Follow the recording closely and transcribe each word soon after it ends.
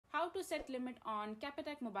to set limit on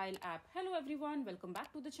Capitec mobile app. Hello everyone, welcome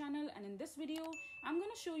back to the channel, and in this video I'm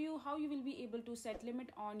going to show you how you will be able to set limit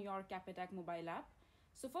on your Capitec mobile app.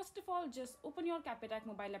 So first of all, just open your Capitec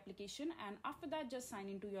mobile application, and after that just sign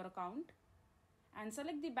into your account and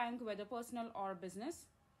select the bank, whether personal or business,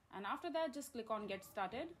 and after that just click on get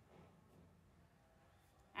started.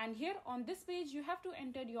 And here on this page you have to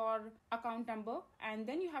enter your account number and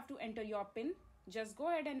then you have to enter your PIN. Just go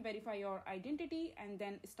ahead and verify your identity and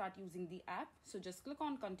then start using the app. So just click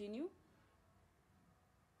on continue,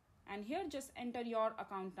 and here just enter your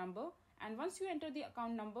account number, and once you enter the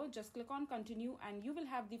account number just click on continue and you will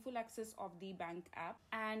have the full access of the bank app.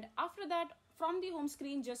 And after that, from the home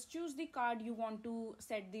screen just choose the card you want to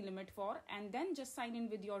set the limit for and then just sign in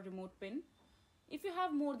with your remote PIN. If you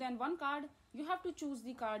have more than one card, you have to choose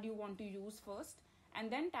the card you want to use first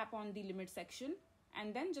and then tap on the limit section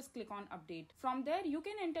and then just click on update. From there you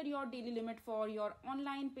can enter your daily limit for your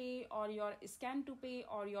online pay or your scan to pay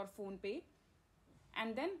or your phone pay,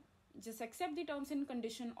 and then just accept the terms and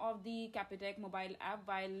condition of the Capitec mobile app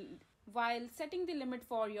while setting the limit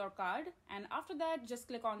for your card, and after that just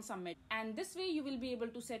click on submit. And this way you will be able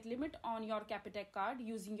to set limit on your Capitec card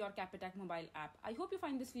using your Capitec mobile app. I hope you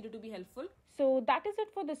find this video to be helpful. So that is it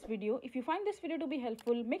for this video. If you find this video to be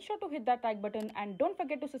helpful, make sure to hit that like button and don't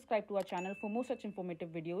forget to subscribe to our channel for more such informative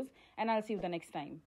videos, and I'll see you the next time.